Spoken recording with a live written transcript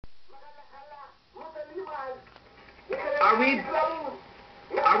Are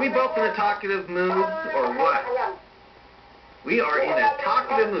we both in a talkative mood or what? We are in a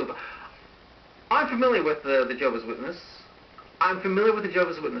talkative mood. I'm familiar with the Jehovah's Witness. I'm familiar with the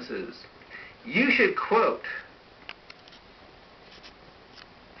Jehovah's Witnesses. You should quote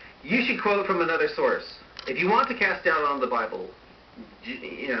from another source. If you want to cast doubt on the Bible,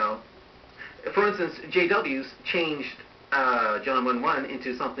 you know, for instance, JW's changed John 1:1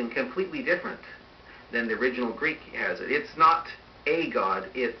 into something completely different than the original Greek has it. It's not a God,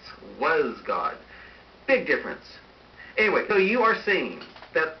 it's was God. Big difference. Anyway, so you are saying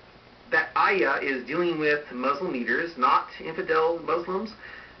that ayah is dealing with Muslim leaders, not infidel Muslims.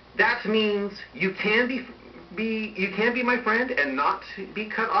 That means you can be my friend and not be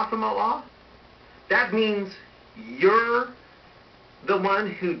cut off from Allah. That means you're the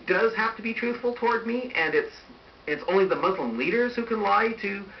one who does have to be truthful toward me, and it's only the Muslim leaders who can lie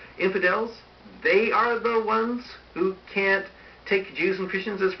to infidels. They are the ones who can't take Jews and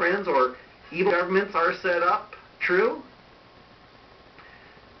Christians as friends, or evil governments are set up. True?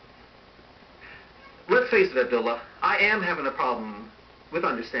 Let's face it, Abdullah, I am having a problem with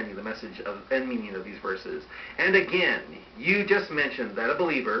understanding the message and meaning of these verses. And again, you just mentioned that a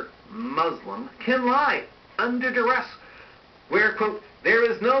believer, Muslim, can lie under duress, where, quote, there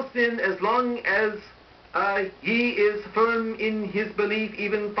is no sin as long as he is firm in his belief.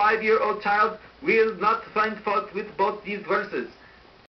 Even 5-year-old child will not find fault with both these verses.